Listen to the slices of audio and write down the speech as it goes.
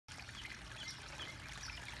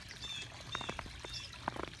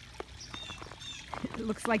it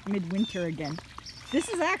looks like midwinter again. This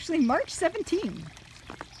is actually March 17.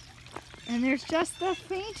 And there's just the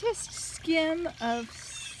faintest skim of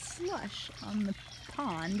slush on the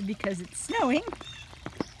pond because it's snowing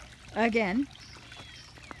again.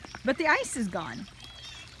 But the ice is gone.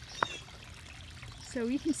 So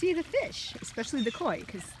you can see the fish, especially the koi,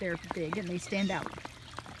 because they're big and they stand out.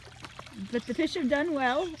 But the fish have done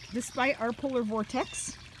well despite our polar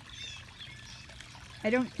vortex. I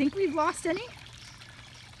don't think we've lost any.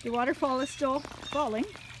 The waterfall is still falling.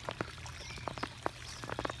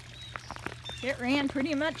 It ran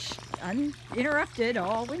pretty much uninterrupted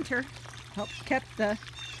all winter. Kept the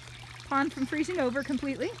pond from freezing over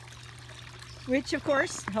completely, which of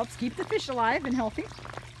course helps keep the fish alive and healthy.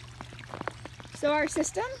 So our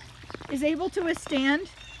system is able to withstand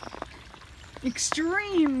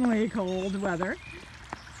extremely cold weather,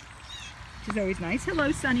 which is always nice.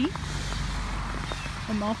 Hello, Sunny.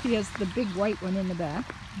 Amalfi is the big white one in the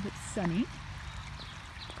back. It's Sunny.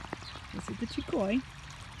 This is the two koi.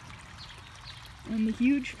 And the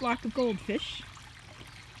huge flock of goldfish.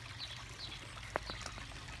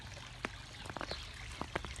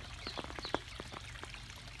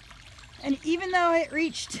 And even though it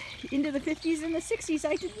reached into the 50s and the 60s,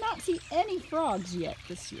 I did not see any frogs yet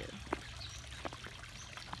this year.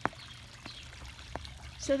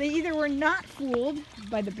 So they either were not fooled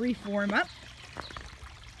by the brief warm-up,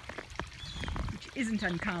 which isn't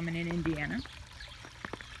uncommon in Indiana,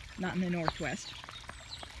 not in the Northwest,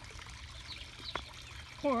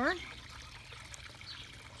 or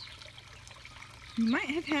you might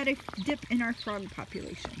have had a dip in our frog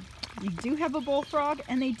population. We do have a bullfrog,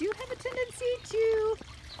 and they do have a tendency to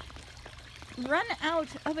run out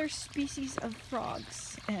other species of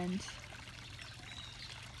frogs and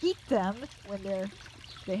eat them when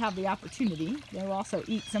they have the opportunity. They'll also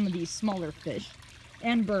eat some of these smaller fish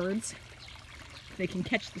and birds. They can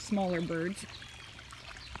catch the smaller birds.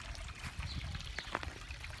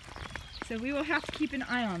 So we will have to keep an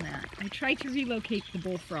eye on that. I try to relocate the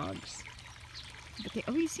bullfrogs, but they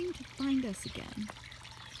always seem to find us again.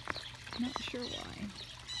 Not sure why,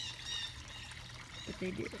 but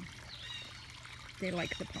they do. They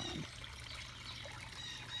like the pond.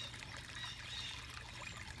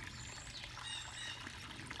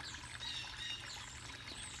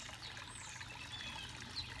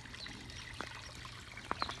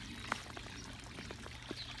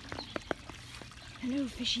 Hello,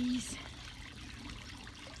 fishies.